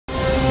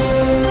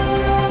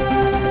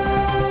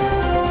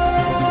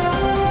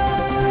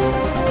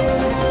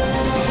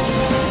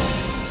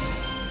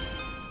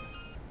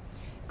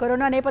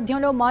Corona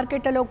నేపథ్యంలో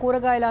మార్కెట్లలో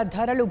కూరగాయల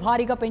ధరలు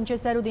భారీగా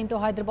పెంచేశారు. దీంతో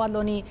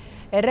హైదరాబాద్లోని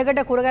ఎర్రగడ్డ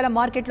కూరగాయల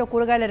మార్కెట్లో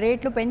కూరగాయల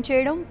రేట్లు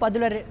పెంచేయడం,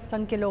 పదుల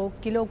సంఖ్యలో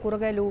కిలో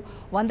కూరగాయలు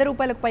 100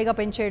 రూపాయలకు పైగా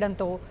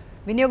పెంచేయడంతో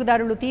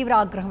వినియోగదారులు తీవ్ర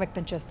ఆగ్రహం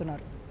వ్యక్తం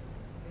చేస్తున్నారు.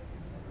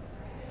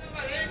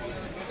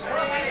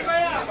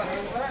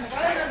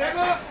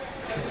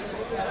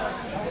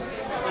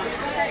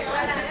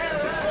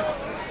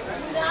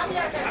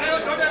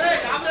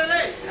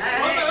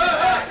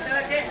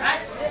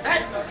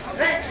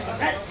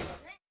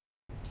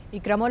 ఈ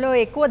క్రమంలో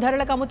ఎక్కువ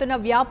ధరలకు అమ్ముతున్న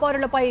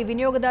వ్యాపారులపై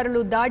వినియోగదారులు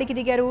దాడికి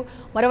దిగారు.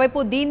 మరోవైపు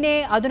దీన్నే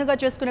అదునుగా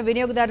చేసుకున్న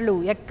వినియోగదారులు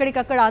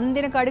ఎక్కడికక్కడ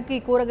అందిన కాడికి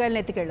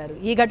కూరగాయలను ఎత్తుకెళ్లారు.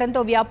 ఈ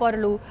ఘటనతో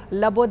వ్యాపారులు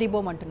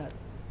లబోదిబోమంటున్నారు.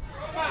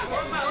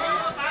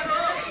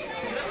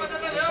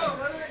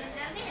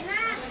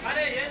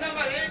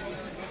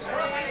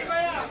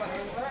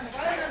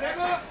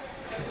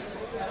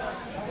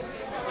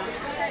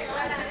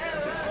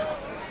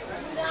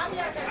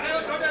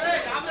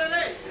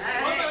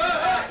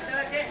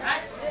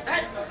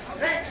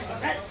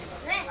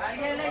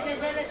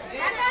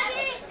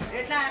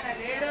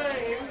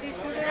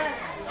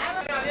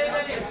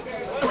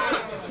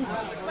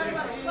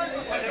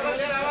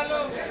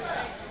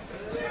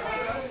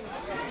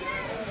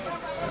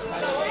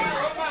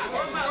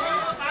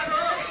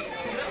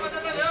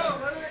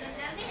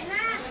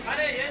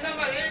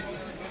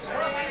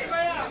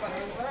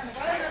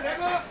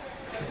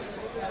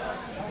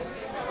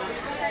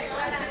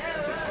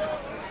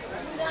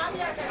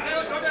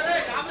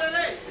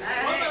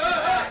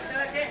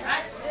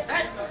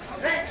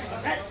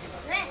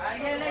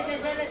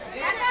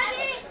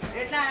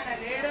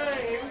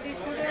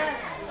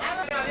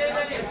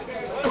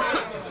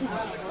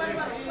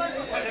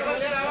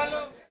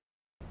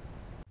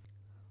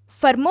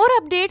 For more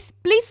updates,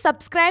 please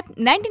subscribe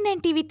 99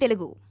 TV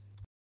Telugu.